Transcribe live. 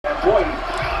point,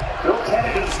 Bill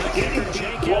Kennedy didn't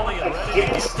beat one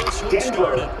against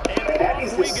Denver. And that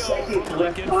is the second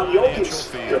left on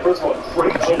Jokic. First of all,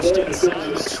 great awareness. There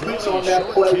was a switch on that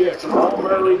play. Jamal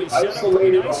Murray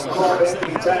isolated on Karl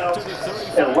Anthony Towns.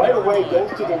 And right away goes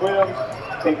to the rim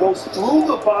and goes through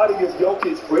the body of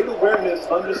Jokic. Great awareness,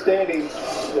 understanding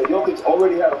that Jokic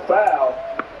already had a foul.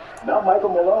 Now Michael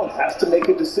Malone has to make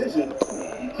a decision.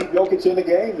 You keep Jokic in the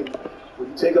game, and when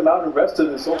you take him out and rest him,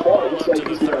 and so far it looks like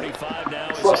he's going to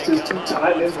trust his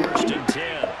two-time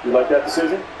MVP. You like that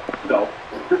decision? No.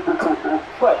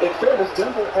 But in fairness,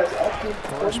 Denver has actually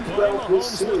played well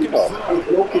this series with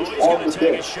Jokic on the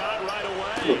bench.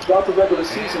 Throughout the regular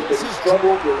season, they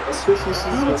struggled, their efficiency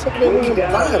was way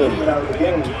down and out of the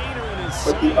game.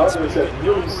 But the others have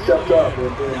really stepped up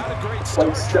and been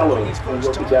quite stellar in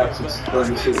Jokic absence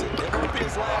during the season.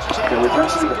 And we've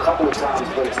mentioned it a couple of times,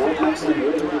 but it's worth mentioning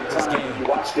every time you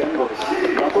watch Denver.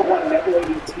 Number one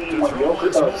net-rating team when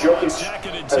Jokic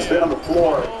has been on the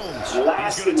floor,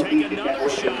 last in the league in net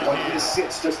rating when he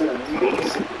sits, just an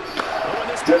amazing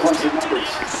difference in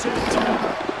numbers.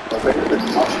 But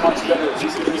much better, at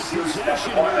least in this series,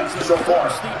 so far.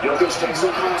 Jokic takes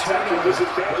some contact and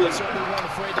disadvantage.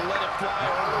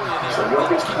 So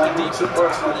Jokic playing two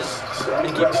personals,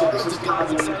 standing aggressive, this is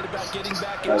confident.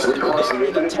 As we cross the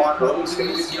 8-minute mark, early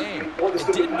stages, before this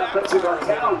did not offensive on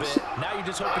Towns.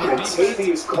 And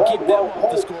Tavius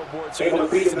Caldwell-Pope able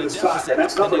to beat him in the shot, and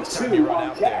that's number 2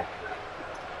 on deck.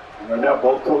 And now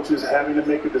both coaches having to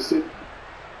make a decision.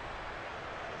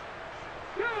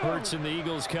 Hurts and the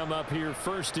Eagles come up here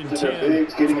first and 10.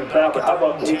 Biggs getting a foul, but how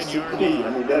about KCP? I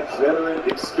mean, that veteran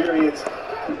experience,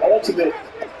 the ultimate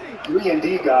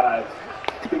 3-and-D guy,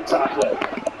 big top leg.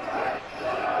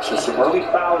 So some early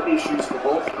foul issues for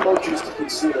both coaches to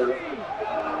consider.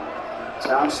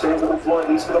 Towns stays on the floor, at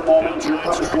least for the moment. Here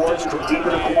comes Gordon from deep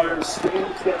in the corner,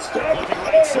 spins, gets back.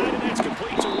 That's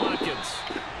complete to Watkins.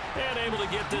 And able to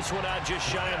get this one out just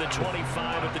shy of the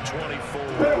 25 at the 24.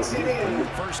 Banks it in.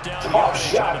 First down. Top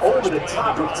shot over the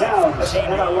top of Towns.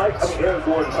 And I like, Aaron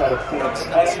Gordon's had a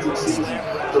fantastic season.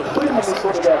 But put him in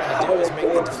sort of that higher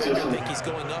forward position. I think he's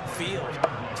going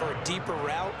upfield for a deeper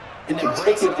route. And then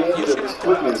take advantage of his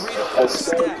quickness has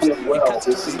served him well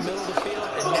this season.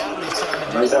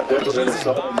 Right out there for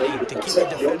Minnesota, maybe to keep the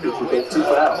defender away from the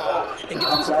ball and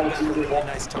get his own really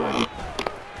nice time.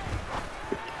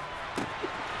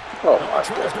 Oh my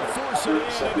God.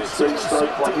 Second straight start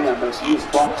for him as he's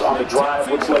bumped on the drive.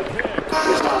 Looks like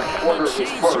it's on a quarter of his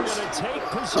first.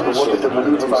 So look at the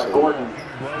maneuver by Gordon.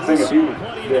 Thing of beauty.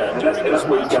 Yeah, and that's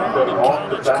where he got better off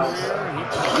the bounce.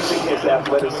 Using his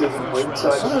athleticism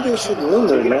inside. Some of this should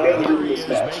linger now.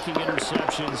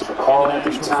 So Karl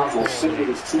Anthony Towns will sit with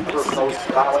his 2 personals.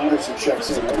 Kyle Anderson checks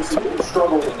in. Anderson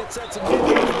struggled in game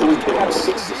 3. They have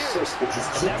 6 assists, which is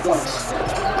 2 points,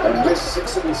 and missed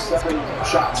 6 of his 7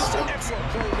 shots. Excellent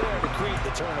play there to create the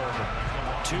turnover.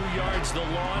 2 yards the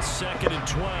loss, 2nd and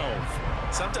 12.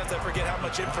 Sometimes I forget how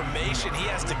much information he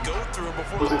has to go through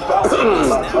before Was the it ball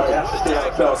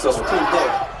foul?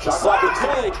 Shot clock is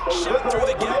tight. Shot through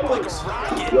the gap like a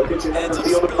rocket. Jokic in the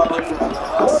field of play.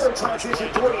 Corner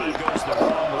transition 3. Goes the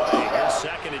wrong way. Here's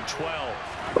 2nd and 12.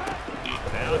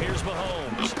 Now here's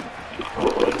Mahomes.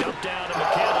 Dumped down to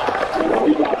McKinnon.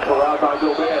 He got corralled by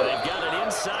Gobert. They've got it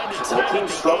inside the 10. The team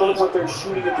struggling with their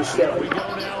shooting at the step. We go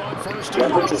now on first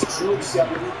and Denver just 2 of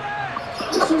 7.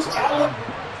 This is Allen.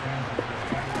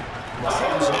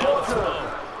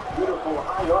 Beautiful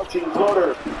high arching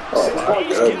floater. 6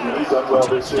 points. He's done well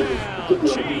this series,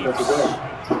 particularly on the defensive end.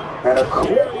 And a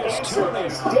quick answer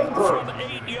is Denver. from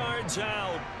 8 yards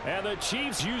out. And the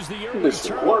Chiefs use the early This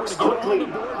turnover works to get quickly. on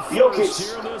the board Jokic. first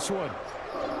here in this one.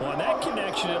 On that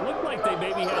connection, it looked like they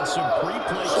maybe had some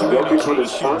pre-play Jokic with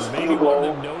his communication. first Maybe field one goal.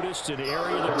 of them noticed an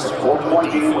area that was It's a open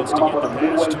 4-point game. Will defense to come up get on the the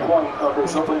midway pass to. point of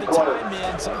his opening quarter.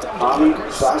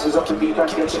 Tommy sizes up the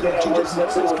defense, gets it in, Edwards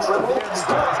gets it with a triple.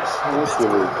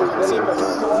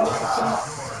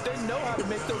 They know how to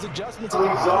make those adjustments.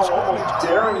 He's almost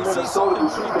daring Minnesota to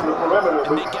shoot from the perimeter,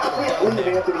 but can't leave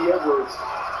Anthony Edwards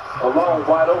alone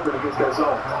wide open against that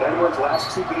zone. Edwards'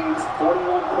 last 2 games,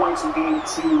 41 points in game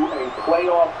 2, a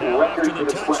playoff record for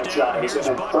this franchise, and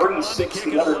then 36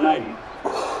 the other night.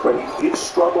 But he did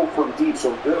struggle from deep,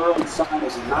 so good early sign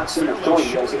as he knocks in a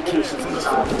 3 as Anderson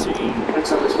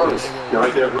picks up his first. You're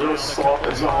right there, real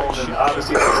soft zone, and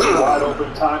obviously has a wide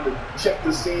open time to check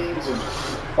the seams and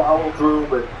follow through,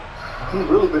 but he's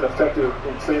really been effective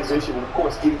in transition and, of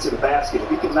course, getting to the basket. If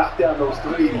he can knock down those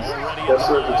threes, that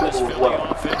serves the Timberwolves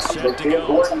well. They're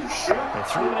going to shoot. They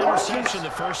threw an interception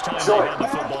the first time they had the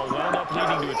football, wound up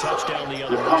leading to a touchdown the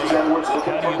other way. How do you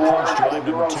approach drive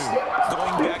number 2?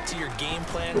 Going back to your game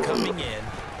plan coming in,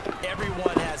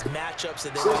 everyone has matchups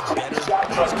that they like better.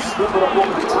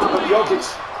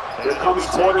 Here comes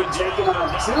Porter taking on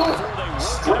 2.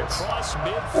 Strips.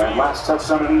 And last touch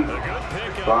underneath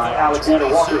by Alexander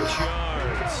Walker.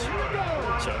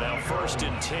 So now 1st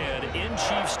and 10 in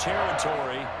Chiefs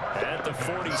territory at the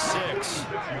 46.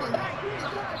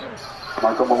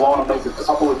 Michael Malone will make a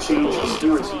couple of changes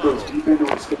here as he goes deep into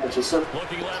his finish. It's a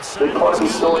big part of the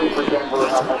story for Denver,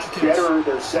 how much better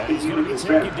their second unit has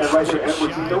been. And right there,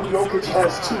 Edwards, you know Jokic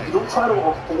has 2. You don't try to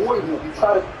avoid him. You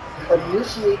try to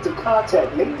initiate the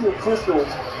contact. Maybe the officials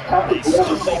have to go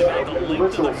over some of the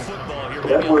initials.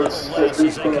 Edwards has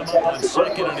been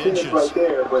fantastic. Great finish right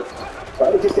there, but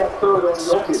try to get that third on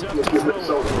Jokic if you're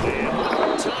Minnesota.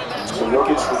 So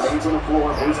Jokic remains on the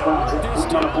floor. Bruce Brown on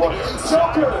the floor.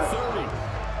 Joker!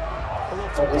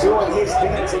 Doing his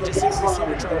dance at the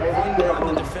baseline.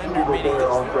 The defender, meaning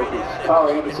Kyle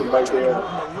Anderson right there.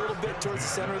 Too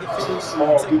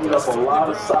small, giving up a lot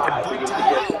of size to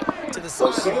get to the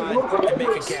sideline and make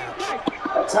a catch.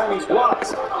 That time he's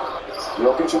blocked.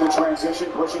 Jokic in the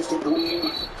transition, pushes to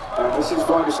Green. And this is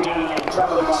going to be a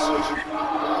travel violation.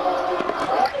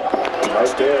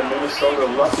 Right there, Minnesota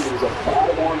lucky is a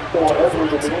 5-on-4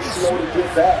 Edwards, and they're slow to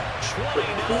get back. The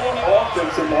poor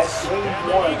offense in that game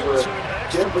 1 where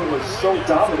Denver was so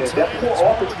dominant. That poor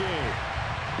offense.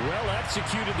 Well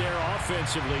executed there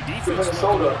offensively. Defense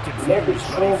Minnesota leveraged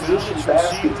transition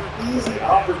baskets, easy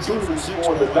opportunities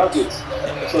for the Nuggets.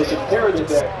 So it's imperative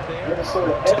that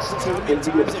Minnesota execute and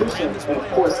be efficient, and of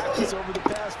course, over the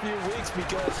past few weeks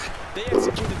because they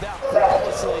executed that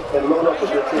flawlessly and load up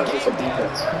with their transition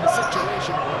defense.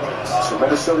 So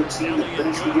Minnesota team that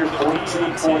finished the year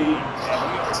 42-40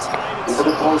 into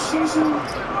the postseason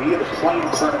via the playing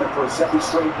tournament for a second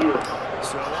straight year.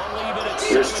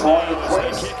 Here's Troy in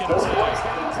place. Goes twice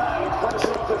that time.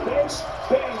 Pressure off the bench.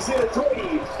 Bangs in a 3.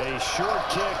 A short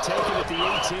kick taken at the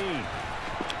 18.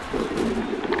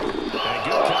 And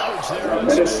good coverage there on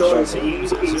Minnesota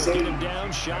teams as they get him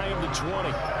down shy of the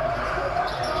 20.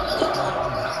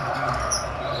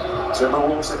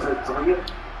 Timberwolves at their 3.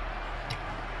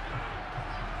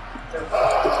 It's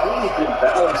really been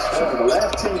balanced over the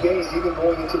last 10 games, even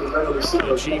going into the regular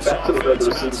season, back to the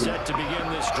regular season.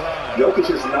 Jokic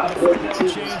has not played the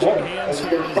team before, and there's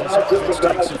 5 different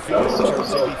guys who've done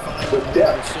so. The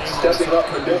depth stepping up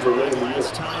for Denver late in the year.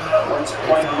 Once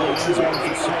playing a little 2-man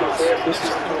defense there, this is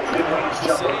a mid-range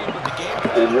jumper.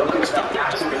 And Jokic now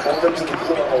active offensive to the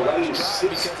floor already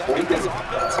 6 points.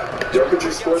 Jokic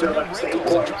has scored their last 8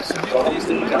 points.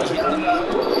 Obviously, he got it.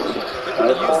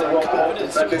 Caldwell Pope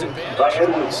defended by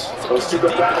Edwards. Those two go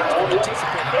back and on.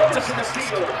 Anderson to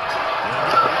steal.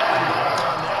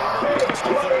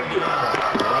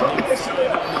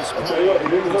 I'll tell you what, he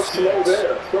didn't look slow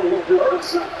there.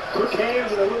 Quick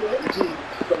hands and a little energy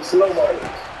from slow-mo.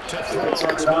 Turns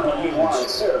it on when he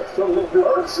wants.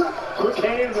 Quick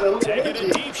hands and a little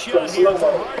energy from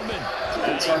slow-mo.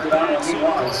 Turns it on when he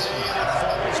wants.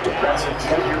 That's it.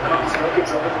 Here comes Jokic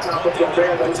over the top of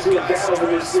Gobert. Those two are down over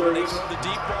this series.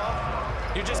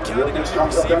 You're just counting on your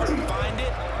receiver to find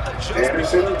it, adjust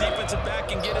before the defensive back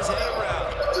can get his head around.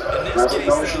 In this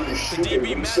case, the DB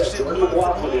matched it and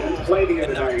knocked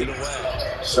it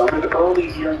away. Summoned early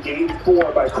here in game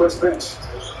 4 by Chris Finch.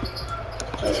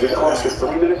 As we cross the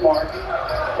 3-minute mark,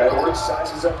 Edwards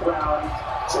sizes up Brown.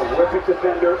 Terrific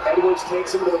defender. Edwards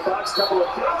takes him to the box, couple of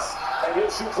kicks, and he'll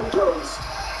shoot free throws.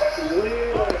 That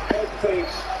little head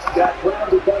fake got Brown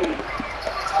to Buddy.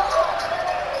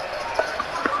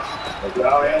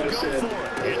 Now Anderson.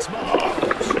 It's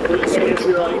Mahomes.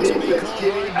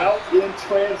 Getting out in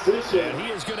transition. And he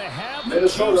is going to have the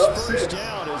Chiefs first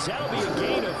down as that'll be a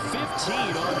gain of 15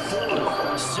 on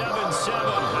 4. 7-7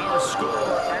 our score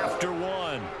after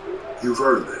 1. You've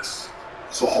earned this,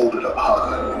 so hold it up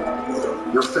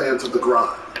high. You're fans of the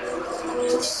grind,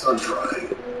 of sun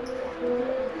drying,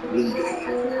 kneading,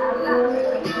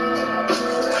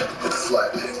 and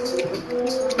flattening.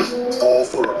 All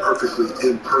for a perfectly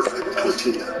imperfect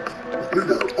tortilla. You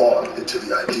never bought into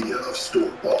the idea of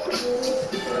store-bought.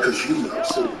 Because you know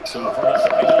sitting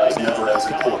time is never as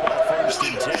important as the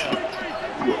action.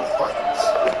 You are fighters,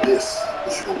 and this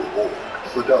is your reward.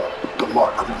 Without the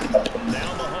mark of Now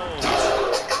Mahomes.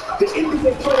 The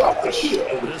NBA playoff this year,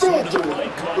 and the This one to the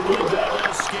right, caught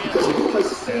by Scandal. because if you play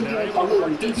same game parlay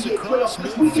on DBA playoff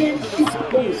this weekend.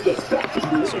 Bonus gets back to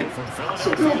you. So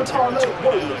from Philadelphia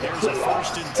territory now, here's a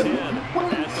 1st and 10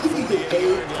 at the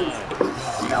 48-yard line.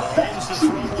 Mahomes to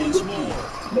throw once more.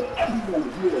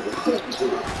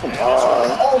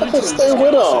 Just stay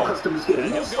with him. And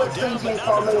he'll go down, but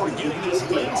not before getting this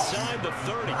inside the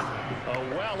 30. A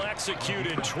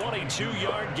well-executed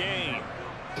 22-yard gain.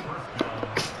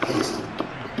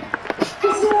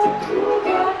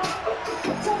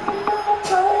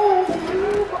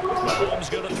 Mahomes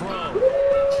going to throw.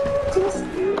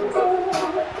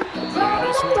 And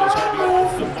this one is going to be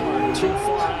off the mark, too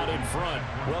far out in front.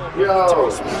 Yo,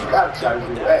 that's got to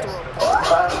be that.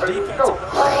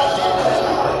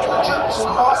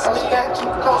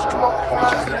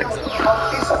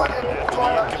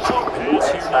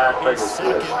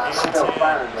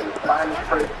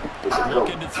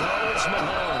 Looking to throw is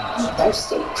Mahomes.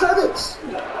 Thursday credits.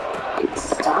 It's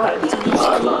time.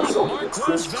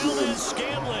 Marquez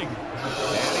Valdez-Scantling.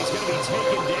 And he's going to be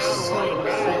taken down right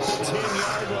at the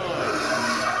 10-yard line.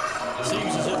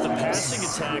 Seems as if the passing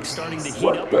attack's starting to heat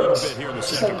up a little bit here in the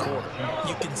second quarter.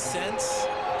 You can sense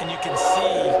and you can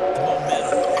see the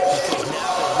momentum because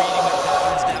now they're reading their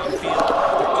patterns downfield,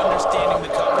 they're understanding the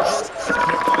coverages, and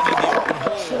they're finding the open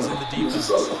holes in the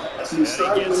defense. And he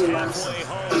gets halfway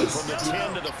home from the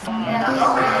 10 to the 5. Again, they'll throw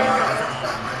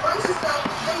Mahomes.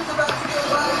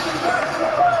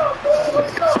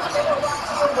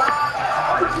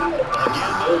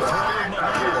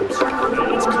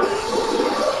 It's caught.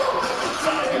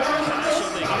 5-yard pass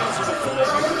on the heels of a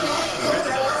 5-yard run.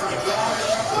 Ripping out for the finish.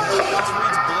 Blitz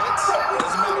reads blitz.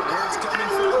 Doesn't matter where it's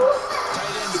coming from.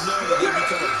 Tight ends know that they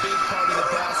become a big part of the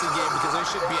passing game because there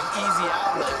should be an easy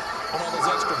outlet when all those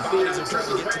extra bodies are trying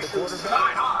to get to the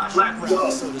quarterback.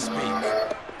 Route, so to speak.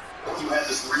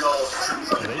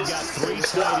 They've got 3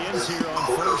 tight ends here on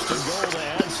 1st and goal to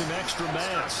add some extra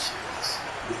mass.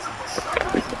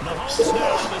 Mahomes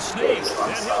now on the sneak,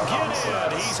 and he'll get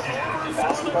in. He's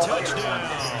over for the touchdown.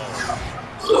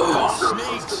 The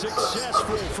sneak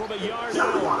successful from a yard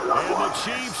out, and the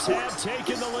Chiefs have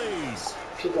taken the lead.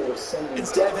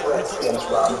 Instead of having to play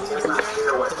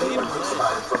I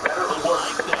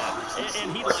like that. And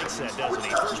he likes that, doesn't he?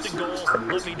 1st and goal,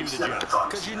 let me do the job.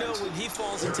 Because you know when he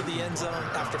falls into the end zone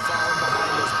after falling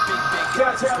behind those big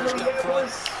guys who pushed up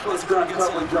front, that's a pretty good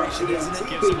celebration, isn't it?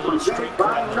 Gives him a little street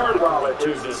cred,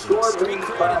 too, doesn't it? Street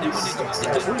cred, and then when they go out and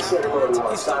get it,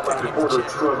 he's still picking up the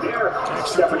chip.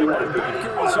 Extra point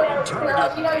Baker is on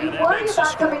target, You and that worry makes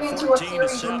about the coming score into a 14 to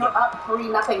series when 7. you're up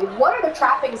 3-0. What are the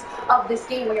trappings of this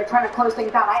game when you're trying to close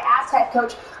things out? I asked head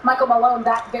coach Michael Malone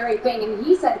that very thing, and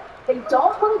he said they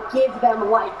don't want to give them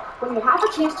life. When you have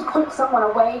a chance to put someone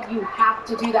away, you have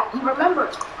to do that. He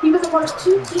remembered he was one of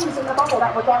 2 teams in the bubble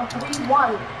that were down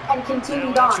 3-1 and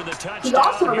continued on. He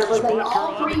also remembers that in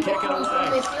all 3 victories in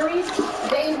this series,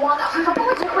 they won a couple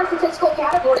of different statistical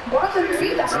categories. One of them is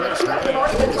rebounds, which we've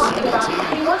already been talking about.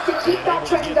 He wants to keep that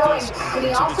trend going. And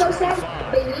he also said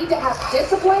they need to have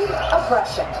discipline,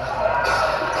 aggression.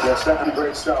 Yeah, Stephanie,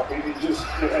 great stuff. He just,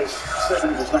 as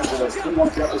Stephanie just mentioned, there's 3-1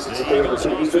 deficits available.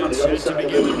 So he's been on the other side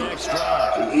of the game.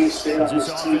 And he's stayed on his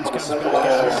team on the second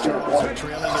half standpoint.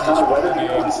 Kind of weathered the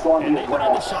early storm in the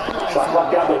ground. Shot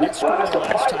clock down to last to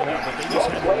 5.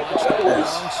 Don't play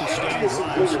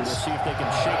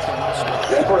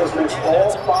Denver has missed all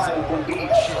 5 from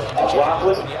each.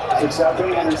 Rockland,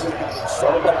 Xavier Anderson,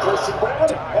 started by Christian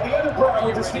Brown, and the other Brown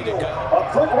with the steal. A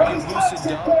quick race,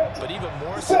 Loosened up, but even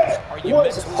more so, are you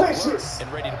mentally alert and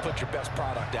ready to put your best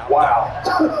product out? Wow.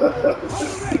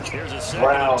 Here's a 2nd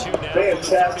Brown, and 2 now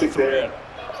fantastic there.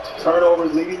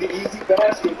 Turnovers leading to easy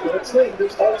basket. Good thing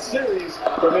this whole series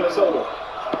for Minnesota.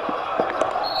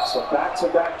 So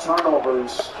back-to-back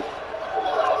turnovers.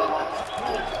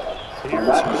 And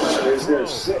that is their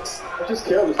 6th. Just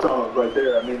careless turnovers right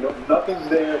there. I mean, nothing's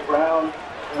there. Brown,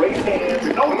 great hands.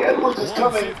 And Edwards is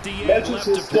coming. Measures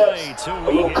his steps. A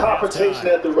little confrontation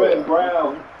at the rim.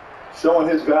 Brown showing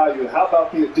his value. How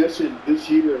about the addition this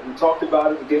year? We talked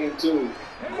about it in game 2.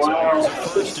 Wow,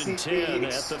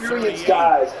 experienced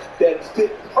guys that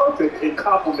fit perfect and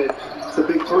complement the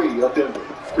big 3 of Denver.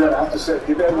 Yeah, I have to say,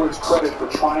 give Edwards credit for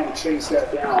trying to chase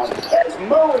that down. As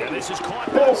Murray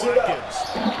pulls it up.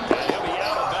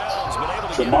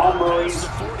 Jamal Murray's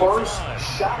first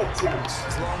shot attempt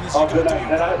of the night.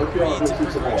 And I have a feeling this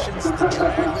is some more.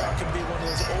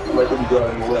 Like when you go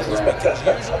in the list, right?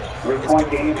 3-point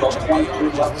game, about 23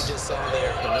 left.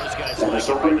 And it's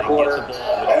a 3-quarter.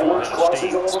 Edwards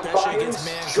crossing over Byers.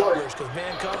 Short.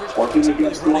 Working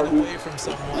against Gordon.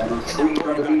 And retreat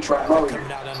from the beach by Murray.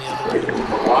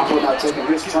 McLaughlin now taking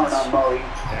his turn on Murray.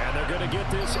 And they're going to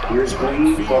get this. Here's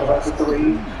Green, quarterback at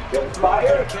 3. Get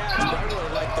fired. A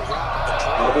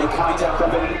little bit of contact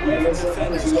underneath.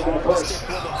 Anderson looking to push.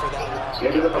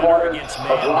 Into the corner.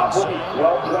 McLaughlin,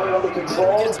 well played under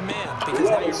control. It's man, because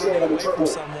now you're running away from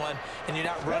someone and you're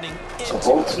not running into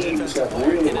both teams got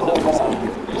really hold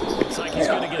on. Looks like he's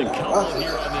going to get a couple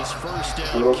here on this first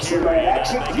down. Little two-man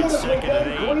action. Make it Beautifully second and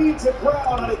done. 8. Green to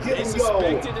Brown on a give and go.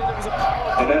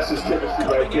 And that's his chemistry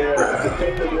right there. The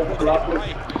defender of McLaughlin.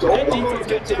 Don't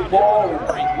get to the ball.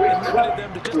 Great cut.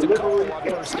 Delivery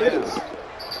and finish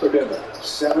for Denver.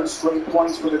 7 straight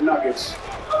points for the Nuggets.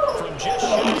 From just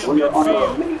shy of We are under a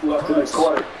midfield. minute left in this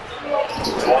quarter.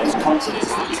 20 points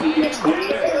against Green.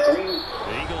 Green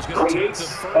creates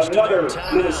another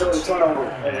Minnesota turnover.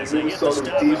 And Minnesota's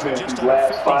defense in the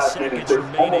last 5 minutes, they're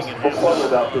almost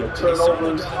befuddled out there.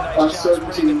 Turnovers,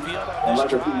 uncertainty, and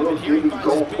like a little dreamy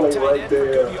goal play right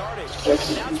there.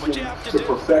 Execution to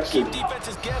perfection.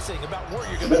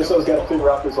 Minnesota's got to figure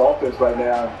out this offense right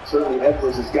now. Certainly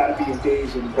Edwards has got to be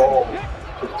engaged and involved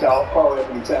with Carl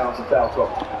Anthony Towns in foul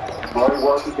trouble. Murray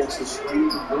work against the screen.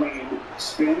 Green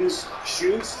spins,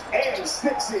 shoots, and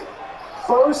sticks it.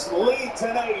 First lead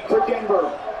tonight for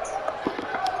Denver.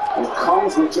 It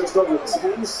comes with just over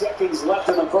 10 seconds left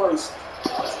in the first.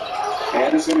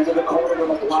 Anderson into the corner to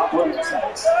McLaughlin.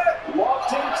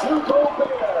 Walked into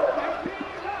Gobert.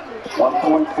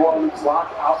 1.4 on the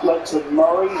clock. Outlet to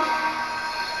Murray.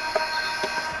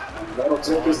 That'll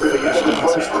take us to the end of the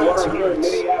first quarter here in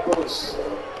Minneapolis.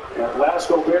 That last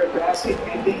Gobert basket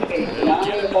ending a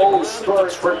 9-0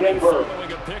 start for Denver.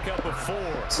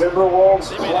 Timberwolves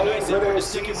playing for their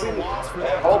season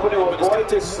and hoping to avoid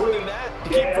this sweep.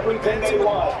 Get everything they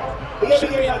want. The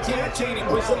NBA on TNT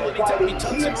presented by the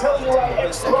Kia Telluride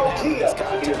X Pro Kia,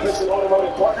 the official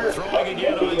automotive partner of the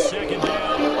NBA. Second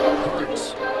down. Hurts.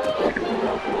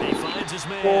 He finds his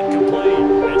man complete.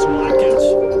 It's Watkins.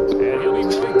 And he'll be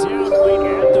marked down right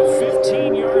at the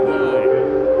 15-yard line.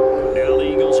 Now the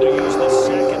Eagles will use the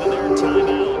second of their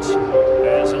timeouts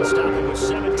as they'll stop it with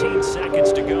 17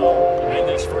 seconds to go in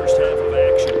this first half of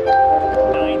action.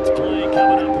 9th play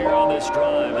coming up here on this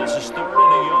drive. This is 3rd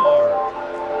and a yard.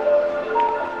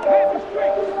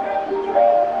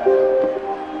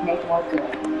 Make more good in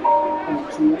a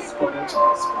Kia Sportage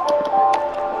Expo.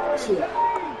 Kia,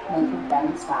 making that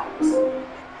inspires.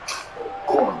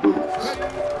 Corn boots,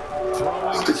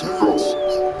 sticky floors,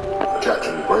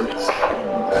 catching breaks,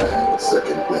 and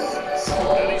second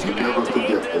wins. You never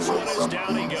forget the way some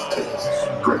things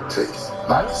taste. Great taste,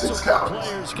 96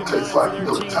 calories. Tastes like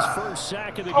no time.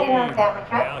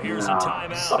 Now here's a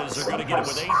timeout as they're going to get it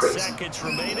with 8 seconds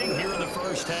remaining here in the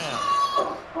first half.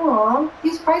 Aw,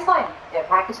 use Priceline. Get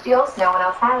package deals no one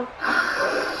else has.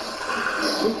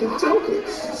 We can do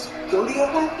this. Go to your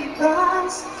happy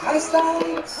price,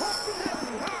 Priceline.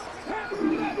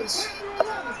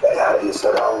 Hey, how do you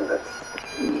sit down then?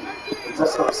 You're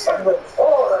just going to send it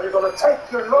forward, or you're going to take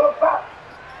your load back.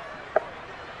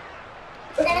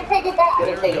 We're gonna take it back.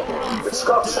 With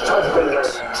Scott's Type Builder,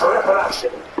 triple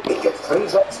action. It gets 3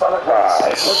 drops on a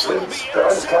glass, wins,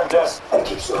 burns contest, and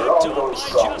keeps your long going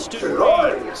strong.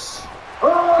 Glorious. And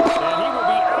he will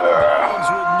be out of bounds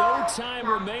with no time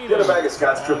remaining. Get a bag of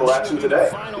Scott's triple action today.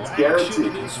 It's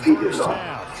guaranteed. Feed it on.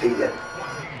 Feed it.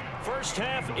 First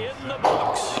half in the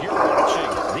books. You're watching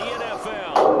the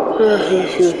NFL.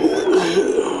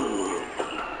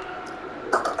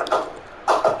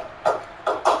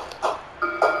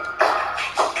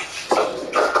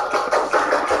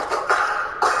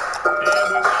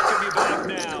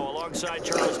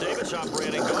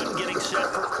 Operating gun, getting set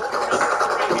for quarter number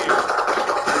 3 here.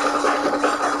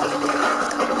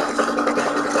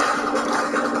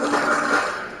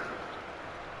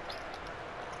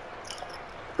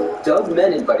 Doug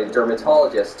Men invited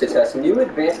dermatologists to test new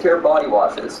advanced care body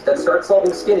washes that start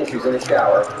solving skin issues in the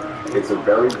shower. It's a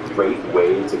very great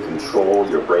way to control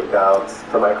your breakouts.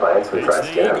 For my clients who try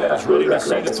skin, I absolutely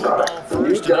recommend this product.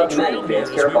 New Doug Men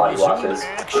advanced care body washes.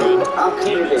 I'm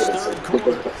Peter Davidson,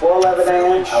 because before 11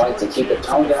 a.m., I like to keep it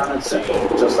toned down and simple,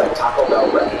 just like Taco Bell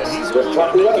breakfast, with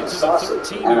fluffy eggs,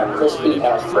 sausage, and a crispy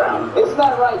hash brown. Isn't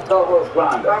that right, Togo's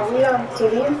Grande? Are we on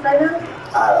TV instead of?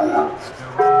 I don't know.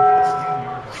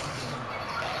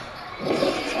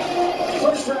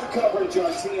 First round coverage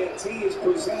on TNT is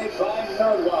presented by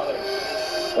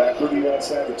NerdWallet. Back with you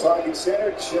outside the Target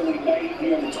Center, chilly night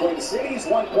here in the Twin Cities.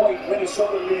 1 point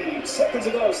Minnesota lead. Seconds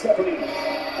ago, Stephanie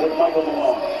with Michael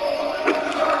Malone.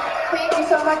 Thank you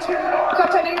so much.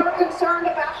 Coach, I know you were concerned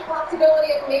about the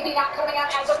possibility of maybe not coming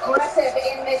out as aggressive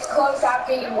in this closeout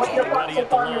game. What are your thoughts so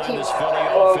far on your team?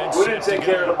 We didn't take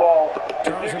care of the ball.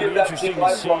 If you give that team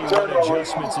lifelong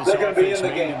turnovers, they're going to be in the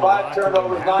game. 5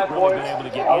 turnovers, 9 points.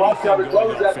 I like how we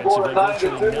closed that quarter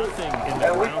 9-2,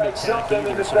 and we made something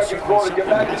in the second quarter. Get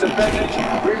back to defending,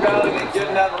 rebounding, and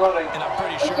getting that running. And I'm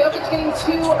pretty sure Jokic's getting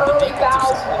 2 early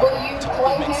fouls. Will you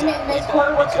play him in this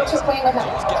quarter? What's your plan with him?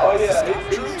 Oh yeah,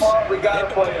 he's smart. We got to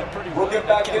play him. We'll get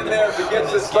back in there. If he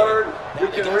gets his third, we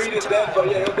can read it then. But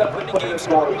yeah, he'll definitely play this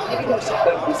quarter.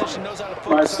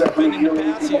 My Stephanie Healy,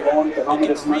 Malone, the home of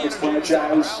this Nuggets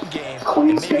franchise.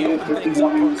 Clean skated,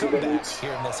 51 years of age.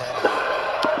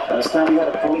 Last time he had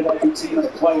a fully healthy team in the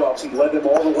playoffs, he led them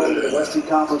all the way to the Western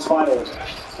Conference Finals.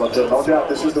 But no doubt,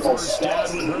 this is the most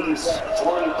stacked team he's had.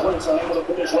 20 points, unable to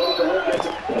finish right at the rim.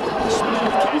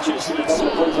 You can see a couple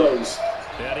of free throws.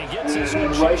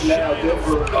 And right now,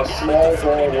 Denver, a small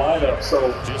ball lineup,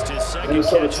 so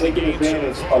Minnesota taking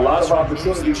advantage. A lot of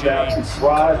opportunities now to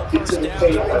drive, get to the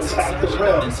paint, attack the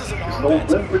rim. There's no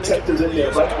rim protectors in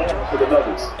there right now for the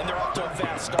Nuggets.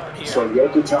 So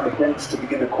Jokic on the bench to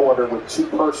begin the quarter with 2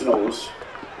 personals.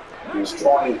 He's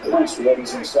drawing points for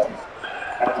Eddie's himself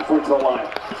at the free throw line.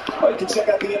 You can check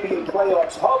out the NBA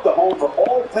playoffs hub, the home for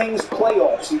all things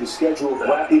playoffs. See the schedule,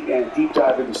 graphic, and deep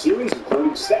dive in the series,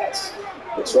 including stats.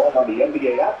 It's all on the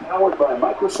NBA app, powered by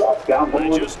Microsoft.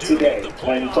 Download it today.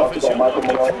 And you talked about Michael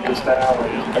Malone just now,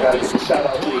 and I got to give a shout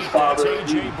out to his father,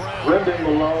 Brendan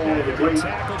Malone, with a great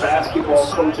basketball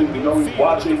coaching. You know he's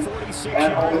watching,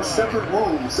 and on in separate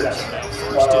rooms that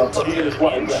he and his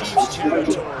wife.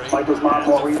 Michael's mom,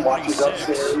 Maureen, watches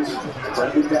upstairs.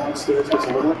 Brendan downstairs. Gets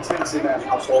a little intense in that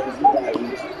household, as you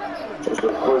imagine. But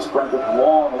of course, Brendan,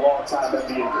 long-time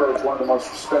NBA coach, one of the most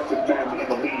respected men in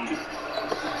the league.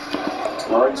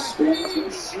 Murray spins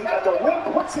his shoot at the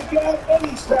rim once again, and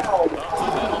he's fouled.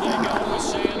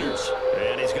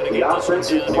 The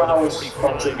offensive prowess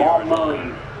of Jamal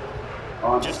Murray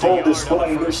on full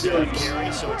display this series.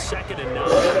 So it's 2nd and 9. I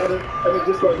mean,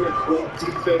 just right here, great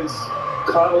defense.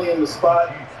 Conley in the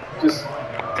spot, just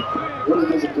really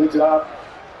does a good job.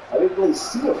 I didn't really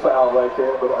see a foul right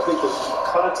there, but I think the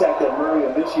contact that Murray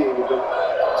initiated. But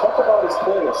talk about his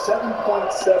play, a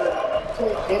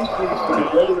 7.7-point increase from the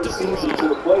regular season to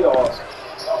the playoffs.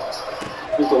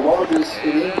 Is the largest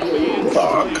in NBA.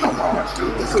 Come on,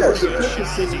 this is a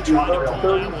efficiency,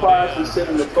 35%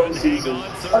 in the postseason.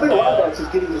 I think a lot of that's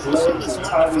just getting his legs and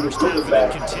timing his foot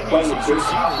back, playing a great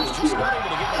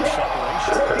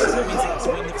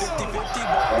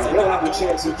and he'll have a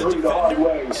chance to 3 the hard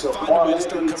way. So Marlon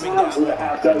Anthony Towns with a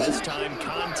half dozen.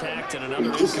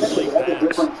 Just think of all the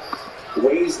different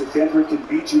ways that Denver can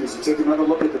beat you. As you take another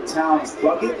look at the Towns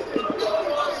bucket.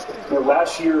 You know,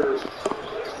 last year,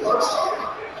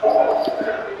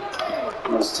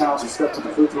 as Towns who stepped to the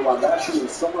free throw line, last year there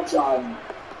was so much on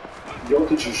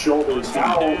Jokic's shoulders.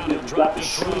 Now you've got the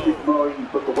shooting with Murray,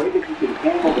 but the way that he can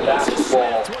handle the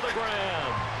basketball.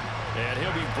 And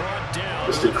he'll be brought down.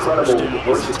 Just incredible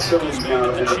versatility now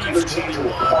and the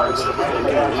interchangeable parts that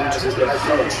man has as the head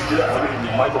coach. I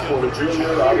mean, Michael Porter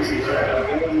Jr., obviously,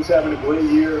 he's having a great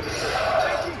year.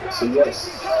 So, yes,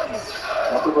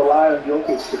 have to rely on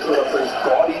Jokic to put up those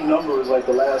gaudy numbers like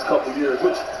the last couple of years,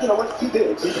 which, you know what, he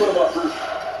did. He put them up.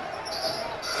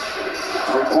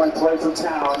 3-point play for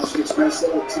Towns. It's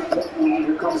Minnesota 2-point lead.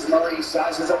 Here comes Murray.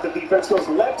 Sizes up the defense. Goes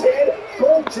left hand.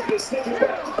 Going to sneak it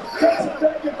back. Gets it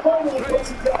back and finally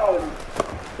puts it down.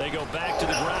 They go back to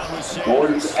the ground with Sanders.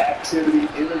 Gordon's activity,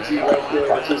 energy right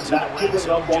there. Just not giving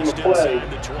up on the play.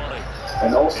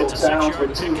 And also Towns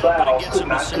with 2 fouls. Could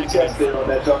not contest there on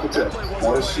that dunk attempt.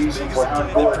 What a season for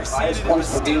Aaron Gordon. Highest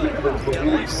points per game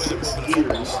in 6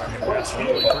 years. Really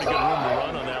pretty good room to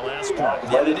run on that last part.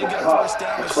 Right in the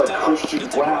cup. Looks like Christian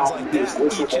Brown is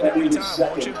whistled every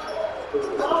second.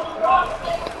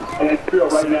 And Phil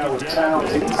right now with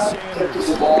Towns, anytime he catches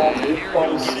the ball,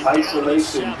 mid-post,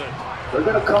 isolation, they're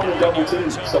going to come and double team.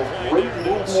 So great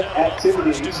movement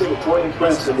activity. And you see the Torian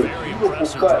Prince with a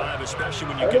beautiful cut.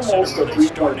 Almost a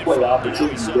 3-point play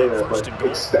opportunity there, but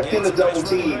expecting the double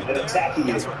team and attacking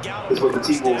it is what the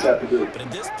T-Wolves have to do. But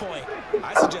at this point,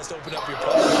 I suggest open up your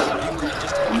play.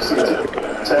 You see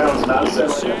Towns not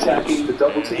settling, attacking, the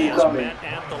double team coming.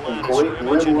 A great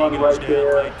rim run right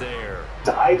there.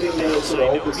 Diving there to the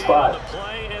open spot.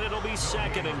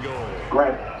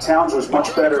 Grant, Towns was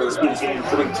much better in game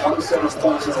 3, 27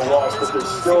 points in the loss, but there's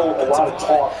still a lot of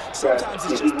talk that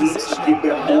he needs to give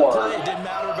them more.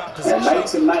 position. And night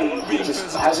to night, he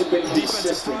just hasn't been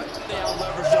consistent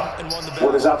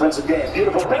with his offensive game.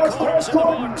 Beautiful bounce pass,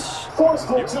 Gordon.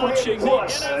 Forceful two-handed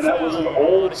push. And that was an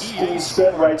old school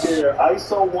set right there.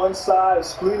 ISO one side,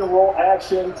 screen and roll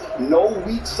action. No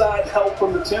weak side help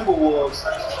from the Timberwolves.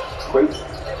 Great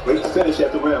finish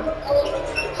at the rim.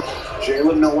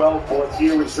 Jalen Noel, fourth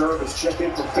year reserve, is checked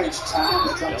in for bench time.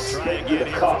 They're trying to spin with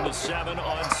a cup. Starting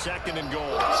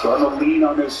to lean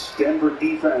on this Denver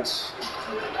defense.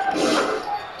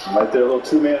 Right there, a little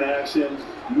two-man action.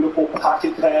 Beautiful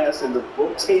pocket pass, and the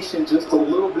rotation just a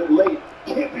little bit late.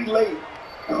 Can't be late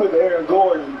with Aaron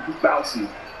Gordon. He's bouncy.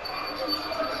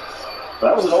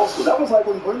 That was an old school. That was like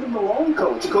when Brendan Malone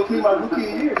coached me my rookie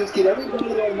year. Just get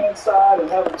everybody on that side and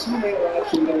have a two-man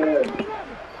action there.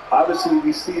 Obviously,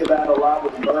 we see that a lot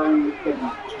with Murray and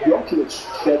Jokic.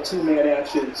 That two-man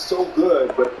action, so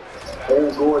good, but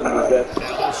Aaron Gordon with that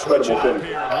incredible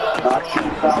finish. Not too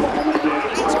foul on the game.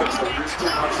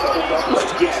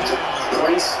 Again,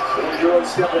 Grace, Euro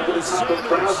step over the top of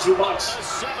Brown too much.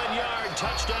 7-yard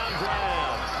touchdown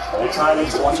grab. All time in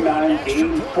 29,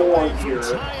 game 4 here.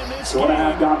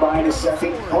 2.5 gone by in a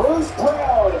second. Bruce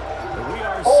Brown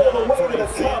all the way to the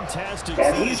cup.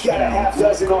 And he's got a half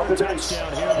dozen off the bench.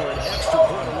 Down here, we're an extra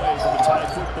point away from a tie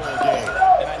football game.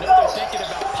 And I know they're thinking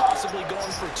about possibly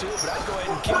going for 2, but I'd go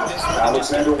ahead and kick this one.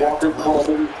 Alexander Walker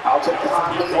Coleman out to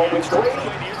Conley, open 3.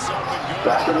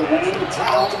 Back in the lane,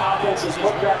 Towns offense is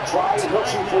put back, try and hook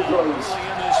some free throws.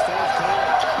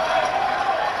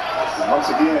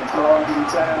 Once again, Carl Anthony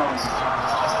Towns.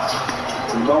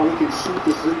 You know he can shoot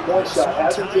the three-point shot.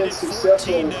 Hasn't been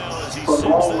successful from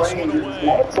long range. In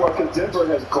large part because Denver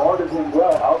has guarded him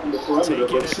well out in the perimeter,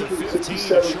 but shooting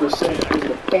 57% in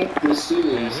the paint this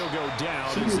series.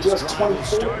 Shooting just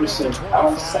 24%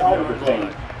 outside of the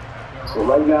paint. So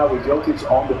right now with Jokic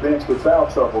on the bench with foul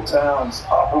trouble, Towns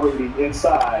operating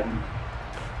inside.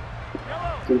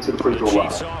 To the free throw line.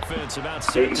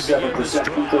 87%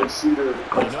 free throw shooter of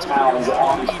Towns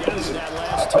on his season.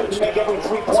 You make every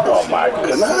 3-pointer. Oh my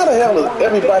goodness. How the hell is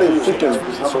everybody freaking...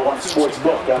 #1 sports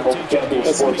book down over Campbell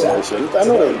Sports Action. I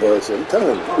know that's bullshit. I'm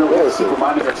telling you. Bullshit.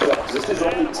 Reminding ourselves, this is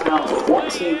only Towns'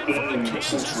 14th game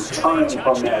since returning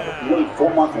from that really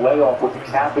 4-month layoff with the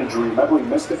calf injury. Remember, he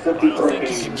missed the 53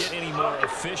 games.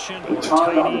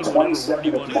 Returned on the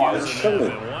 22nd of March.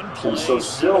 And so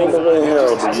still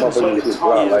hasn't played a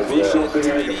ton like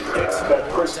that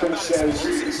Chris says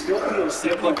he still feels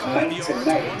different night to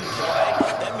night.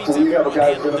 So we have a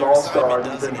guy who's been an all-star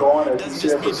and he's been gone, as he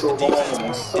said, for so long, and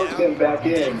insert him back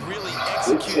in.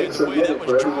 It takes a minute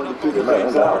for everyone to figure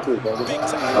things out.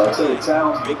 I'll tell you,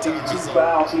 Towns picked 2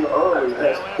 fouls here early.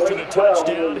 Has played 12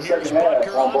 in the second half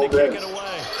on both ends.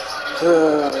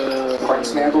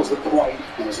 Price handles the point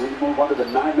as we move under the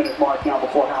 9-minute mark now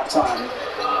before halftime.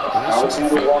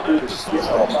 Alexander Walker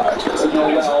to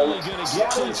Noel.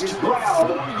 Challenges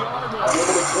Brown. Able to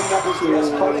clean up his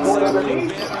wrist, court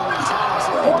underneath.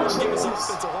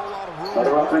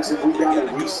 Another offensive rebound and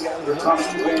reset for Thomas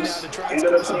Williams. Into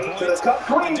the paint, to the cup.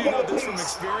 Green got a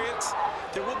piece.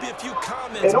 There will be a few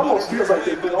comments. It almost feels like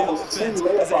they've been almost 10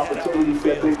 layup opportunities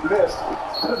that they've missed.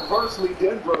 Conversely,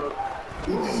 Denver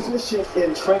efficient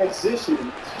in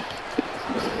transition.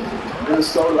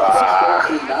 Minnesota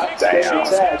not paying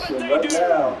attention right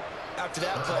now. After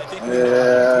that play, I think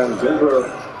Denver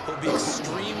will be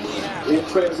extremely happy. In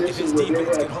transition where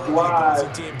they had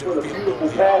drive for the beautiful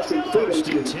pass and finish.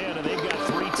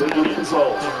 Denver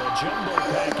controls. Jumbo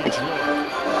package look.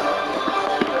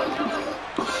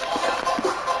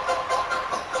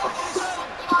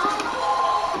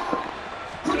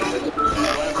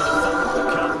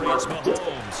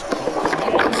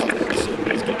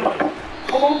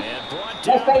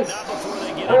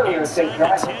 Earlier state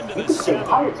drive, you could say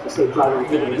Pirates for state drive.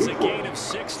 That is a gain of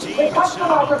 16. They touched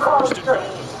them off the college trip.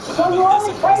 So you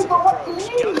only pay for what you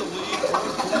need.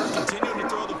 Continuing to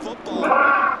throw the football.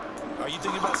 Are you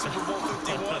thinking about Super Bowl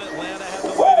 51? Atlanta had to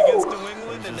win against New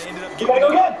England, and they ended up giving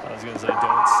up. I was going to say,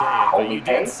 don't say it, but you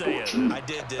did say it. I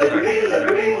did.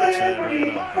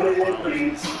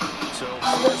 So,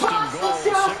 first and goal,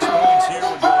 6 points here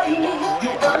would go a long way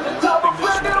to wrapping this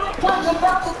one up.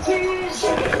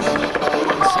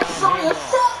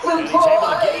 And he's able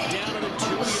to get it down to the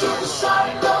 2-yard line.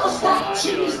 5 yards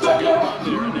to go under,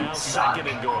 and now 2nd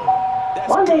and goal.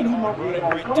 One day you might be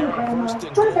like, oh, Grandma, what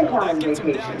is that kind of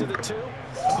vacation?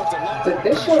 But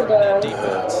this sure does.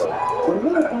 When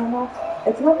you're an Grandma,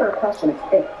 it's never a question of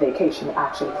if vacation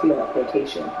actually feel like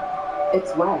vacation.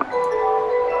 It's when.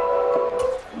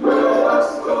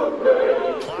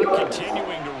 Clock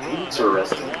continuing to run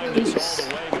Interesting.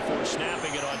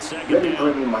 Let me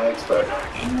bring you my expert.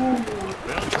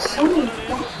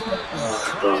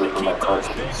 Those are from my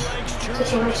cartridges.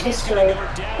 Such a rich history.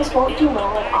 This won't do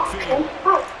well at auction.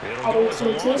 But at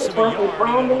AT&T, it's worth a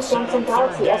brand new Samsung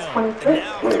Galaxy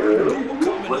S23. Wait, really?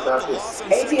 What about this?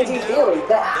 AT&T's deal is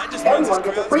that everyone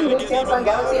gets a free new Samsung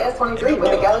Galaxy S23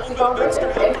 with a Galaxy phone right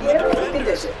there. And here is the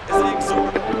condition.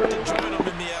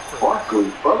 Sparkly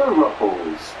butter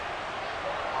ruffles.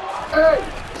 Hey,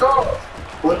 Charles!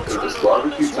 What is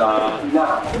barbecue time?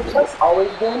 Nah, Chuck's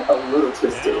always been a little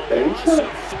twisted. Jason?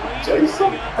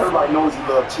 Jason? Everybody knows you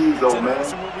love cheese, though, man.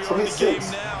 So he's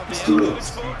 6. Let's do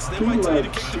this. He loves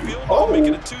cheese. Oh,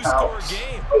 ouch.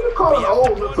 What you call it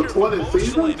old? It's a 20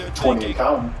 season? 20 and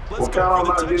counting. We'll count on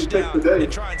not getting picked today.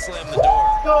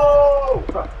 No!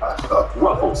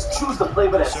 Ruffles, choose the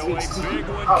flavor that speaks to you.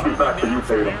 I'll be back for you,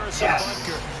 Tatum. Yes!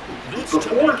 The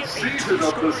 4th season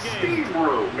of the Steam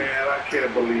Room. Man, I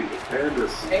can't believe it. And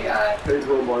this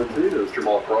Pedro Martinez,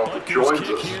 Jamal Crawford, joins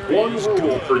us. One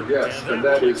rule for guests, and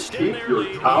that is keep your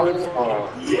towel on.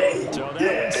 Yeah.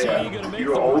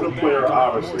 You're an older player,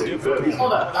 obviously.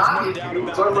 Hold up.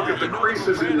 So I look at the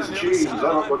creases in his jeans. I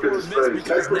don't look at his face.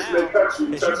 That's what they catch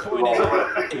you. That's the wrong.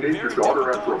 You need your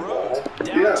daughter after a ball.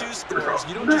 Yeah.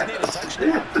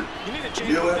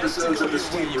 New episodes of the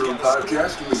Steam Room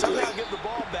podcast immediately.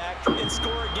 And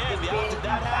score again. The odds of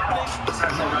that happening.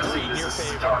 Professional wrestling is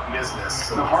a dark business.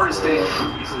 The hardest thing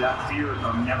is that fear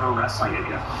of never wrestling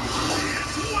again.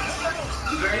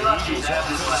 Very lucky to have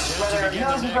this last Whether it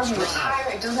knows it doesn't retire,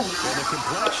 it doesn't matter. The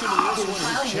complexion of this one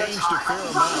has changed a fair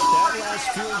amount. That last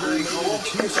field goal made it a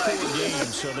 2-score game,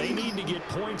 so they need to get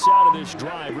points out of this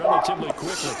drive relatively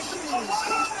quickly. Sports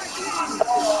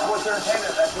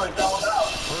entertainment, that's what it's all about.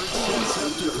 Hurts sets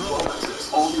up to throw.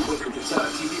 Only with the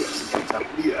TBS.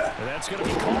 And that's going to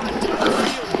be caught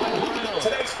downfield by Brown.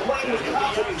 Today's play with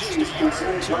confidence is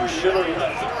considered really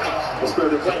Let's go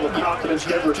to play with confidence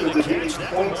ever since the getting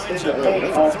points in the paint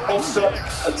on post-up,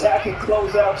 attacking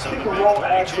closeouts, pick and roll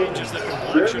action.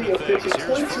 Very efficient.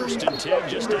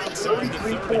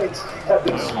 33 points have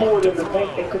been scored in the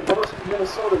paint, and conversely,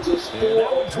 Minnesota just 4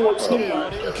 of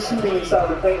 14 shooting inside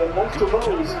the paint, and most of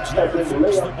those have been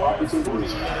layup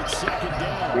opportunities.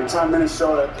 Meantime,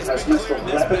 Minnesota has missed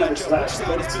 11 of its last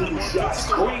 13 shots.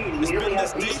 Green nearly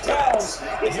has beat Towns.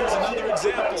 Here's another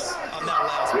example on that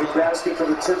last big basket for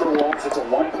the Timberwolves. It's a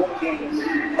 1-point game.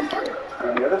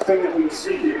 And the other thing that we've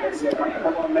seen is that Mike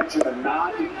Malone mentioned a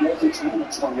non-Jokic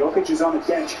minutes. When Jokic is on the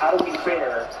bench, how do we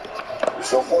fare?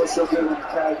 So far, so good in the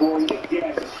category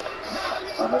again.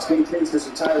 That's been the case this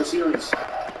entire series.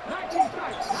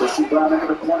 Christian Brown into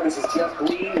the corner. This is Jeff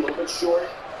Green, a little bit short.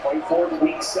 Point forward,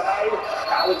 weak side.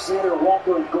 Alexander,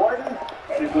 Walker, and Gordon.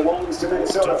 And it belongs to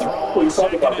Minnesota. What do you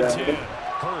talk about that?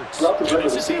 Throughout the regular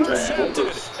season,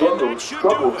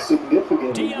 struggled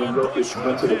significantly when Jokic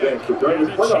went to the bench. But during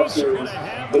the playoff series,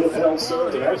 they have held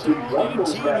serve and actually won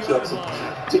those matchups,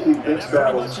 particularly bench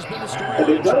battles. And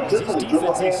they've done it differently.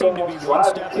 Dribble handoff,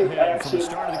 drive and kick action.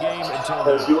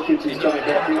 As Jokic is coming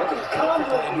back in.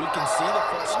 And we can see the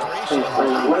frustration.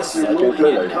 Western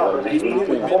movement and cover. They need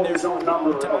to hold his own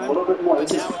number a little bit more.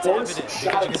 It's his first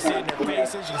shot attempt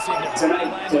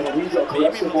tonight. And he's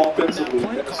aggressive offensively.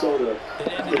 Minnesota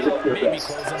is up their best.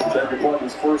 Derek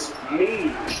Gordon's first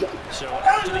main shot.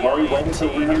 Murray went into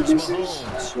the rim, misses.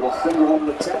 Little finger over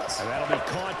the text. That'll be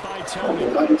caught by Tony.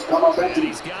 The Nuggets come up empty.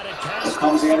 He's got it. Here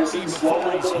comes Anderson,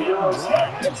 slowly to the Euros.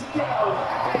 Gets it down.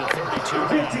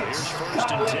 50. Here's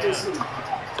first and 10.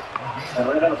 And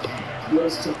right up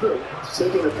goes to Brook,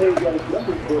 taking a page out of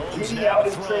number book, getting out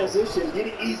in transition,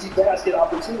 getting easy basket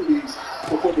opportunities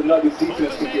before the Nuggets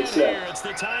defense can get set.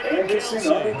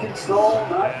 Anderson under control,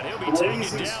 not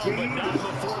blazing speed,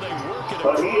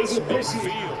 but he is efficient.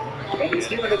 And he's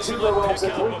giving the Timberwolves a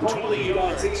 3-point lead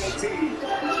on TNT. 2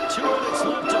 minutes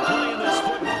left to play in this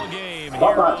football game.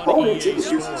 Popeye bone-in chicken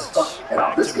pieces. And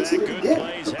I'll biscuits it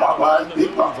again. The Popeye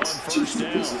Big Pockets. Chicken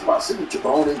pieces, my signature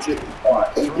bone-in chicken. On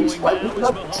an 8-piece white meat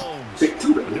nuggets. Pick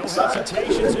 2 to the inside. Wait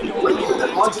for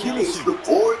that Martinez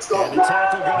before it's gone.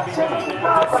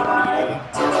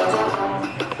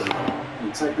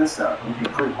 You check this out. You can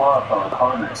pre-qualify on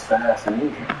CarMax fast and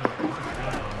easy.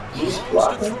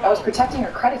 I was protecting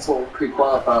your credit score.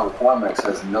 Pre-qualifying with CarMax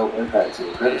has no impact to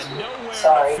your credit score.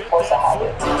 Sorry, force a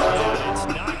habit.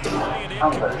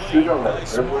 I'm better. You don't let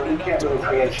it. You can't really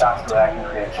create shots so I can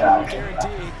create shots.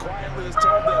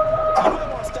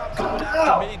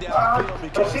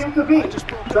 It seems to be. Best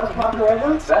blocker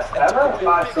ever? Best ever?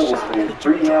 5 single speed,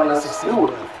 3 handles, 2.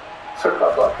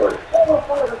 Circle block 30.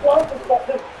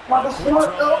 Well, the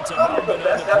smart goal, the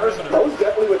best ever throws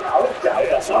definitely without a doubt.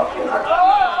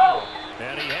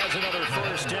 And he has another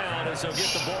first down as they'll get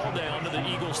the ball down to the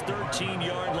Eagles'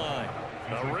 13-yard line.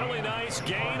 A really nice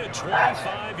gain of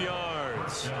 25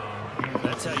 yards.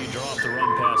 That's how you draw up the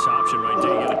run-pass option right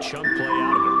there. You get a chunk play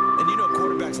out of it. And you know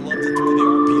quarterbacks love to throw the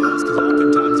RPOs because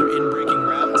oftentimes they're in-breaking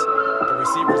routes. But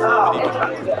receivers love it even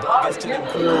more. The ball gets to them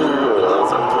quickly.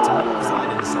 Allows them to put some moves on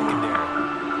in the secondary.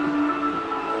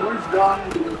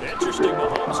 Interesting.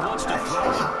 Mahomes wants to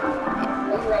throw it.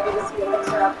 Are you ready to see what's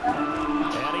up?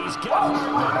 And he's got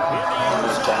Hartman in the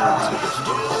end zone.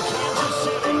 Touchdown, Kansas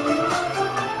City.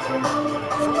 From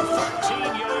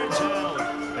 13 yards out.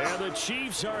 And the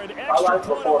Chiefs are an extra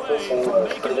point away from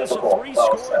making this a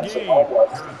 3-score game.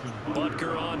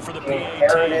 Butker on for the PAT.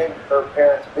 Inherited her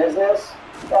parents' business.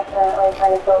 Definitely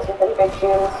trying to fill some big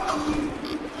shoes.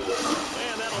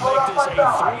 Make this a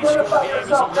 3-score game as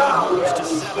the lead moves to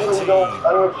 17.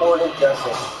 Unreported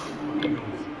guessing.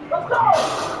 Let's go!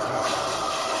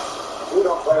 We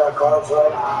don't play our cards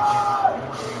right. Now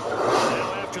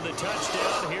after the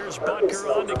touchdown, here's Butker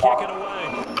on to kick it away.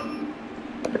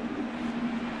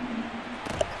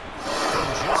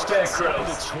 From just inside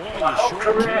the 20, a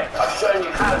short kick. I'll show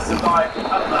you how to survive.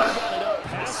 Got it up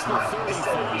past the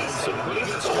 35, so pretty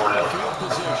good starting field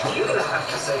position. You're going to have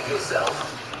to save yourself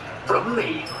from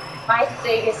lead. My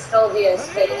thing is still the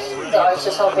space, so I was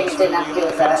just hoping it didn't have to do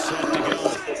with that.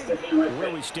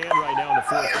 Where we stand right now in the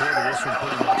fourth quarter, this one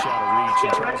pretty much out of reach.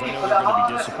 And Charles, I know you're going to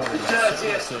be disappointed about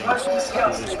several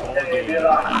things in this ballgame.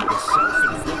 The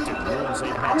self-inflicted wounds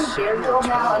they've had several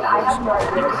times. I have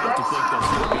to think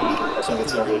that's something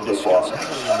they're going to discuss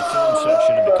heavily in the film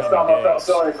section in the coming days.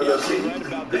 Sorry for this.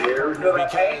 You're right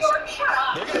about that.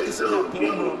 Because they're going to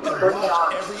sit in that pool room and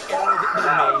watch every error that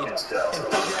they made and figure out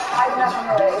I'm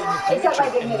not going to worry. Except my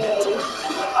dignity, maybe.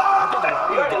 I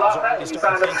think a lot of guys already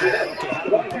start thinking, okay, how do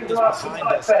we put this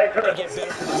behind us and get better for the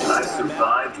next I time out?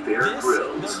 survived Bear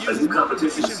Grylls, a new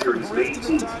competition series of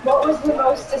 18. What was the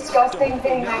most disgusting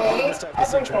thing I ate?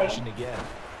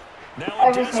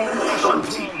 Everything. Everything. On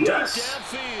TBS.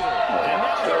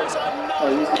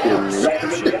 Are you kidding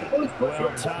me?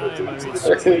 Well, time, I mean,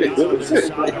 certainly on their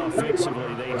side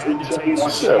offensively, they had to take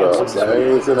some Shut up, chances. man. You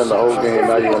ain't sitting in the whole game,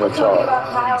 now you want to talk. About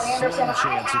Kyle Anderson. I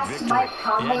asked Mike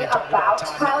Conley about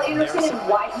Kyle Anderson and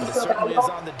why he's so Certainly is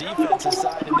valuable. on the defensive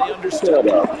side, and they understood it.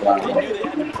 They knew they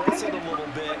had to press it a little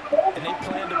bit, and they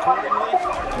planned accordingly.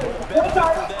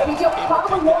 And he does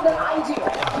probably more than I do.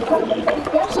 Because he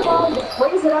gets the ball and just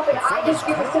brings it up, and I just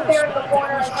get to sit there in the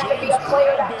corner and have to be a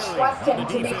player that trusts him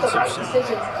to make the right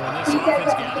decisions. He says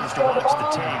that he can score the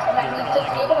ball, and that he's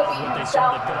just able to be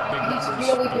himself. He's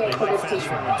really big for this team.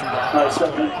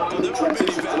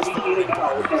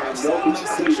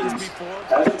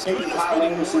 Hasn't taken Kyle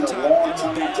Anderson a long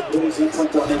time to put his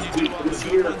input on his feet. This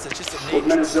year, with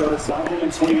Minnesota, signed him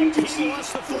in 2018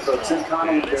 with Tim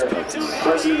Connolly there,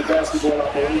 president of basketball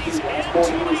operations, last 4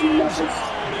 years in Memphis.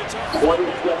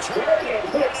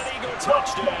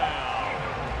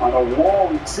 On a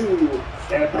long 2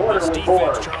 and a quarter and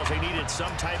 4. Charles, they needed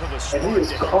some type of a And he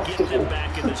is comfortable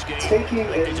taking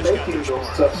and making those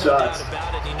tough shots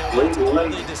late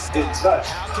in touch.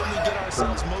 How can we get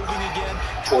ourselves moving again?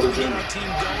 How can we get our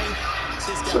team going?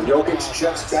 So Jokic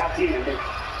checks back in.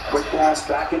 Quick pass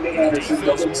back into Anderson.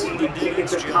 Double team and kick it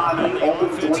to Conley. Open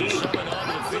 3.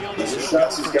 These are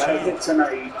shots he's got to hit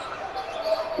tonight.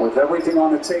 With everything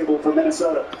on the table for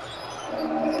Minnesota.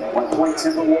 1-point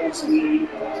Timberwolves lead.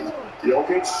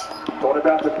 Jokic thought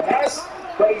about the pass,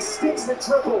 but he sticks the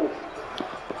triple.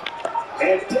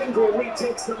 And Denver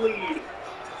retakes the lead.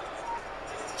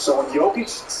 So when Jokic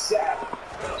sat,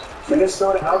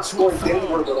 Minnesota outscored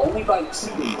Denver, but only by 2,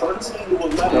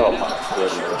 13-11. Oh my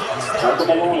goodness. Michael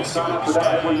Malone will sign up for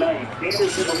that every night.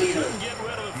 Anderson the leader. Get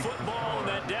rid of the football, and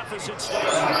that deficit stays.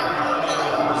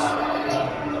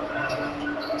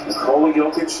 Nikola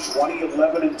Jokic, 20,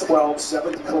 11, and 12,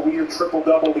 7th career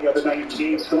triple-double the other night in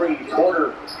Game 3.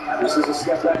 Porter, this is a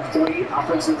step-back 3,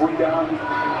 offensive rebound.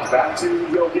 Back to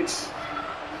Jokic.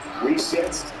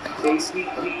 Resets,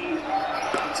 KCP.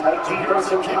 Tight defense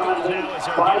from Conley.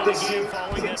 5 to shoot.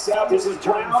 Kicks out. This is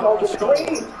Brown over 3.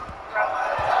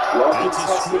 Jokic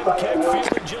tested by Edwards.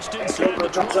 Just inside the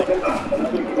Comes up and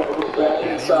back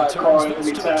inside. Carl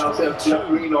Anthony Towns has Jeff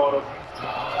Green on him.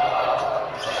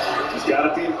 He's got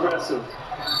to be aggressive.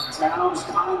 Towns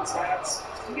contacts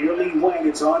nearly went.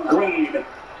 It's on Green.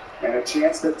 And a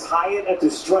chance to tie it at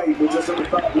the stripe with just over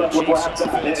 5 left before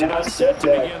halftime. And I said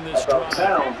that about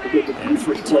Towns because the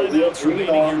previous play, he had green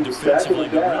on, he was backing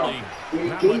it down. He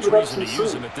gave it up too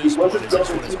soon. He wasn't double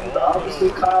teamed. Obviously,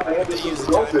 Kyle Anderson was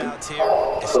open.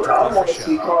 So I want to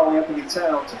see Karl Anthony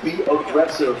Towns be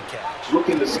aggressive,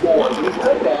 looking to score. And he's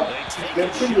done that. He's been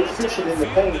pretty efficient in the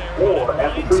paint or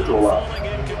at the free throw line.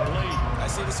 I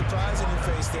see the surprise in your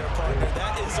face there, partner.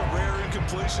 That is a rare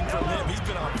incompletion from him. He's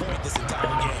been on point this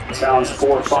entire game. Towns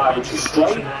 4-5, which is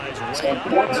straight, 10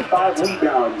 points and 5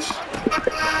 rebounds.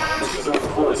 This is over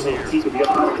for us here. Keep the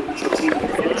opponent team.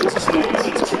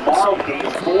 Tomorrow,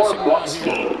 game 4, Bucks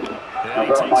game.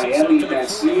 About Miami, that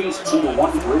series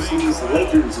 2-1 Grizzlies,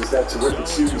 Lakers, as that terrific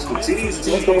series continues.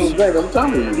 I'm telling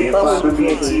you, Game 5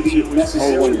 NBA TV if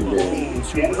necessary.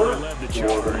 Denver,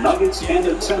 or the Nuggets and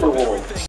the Timberwolves.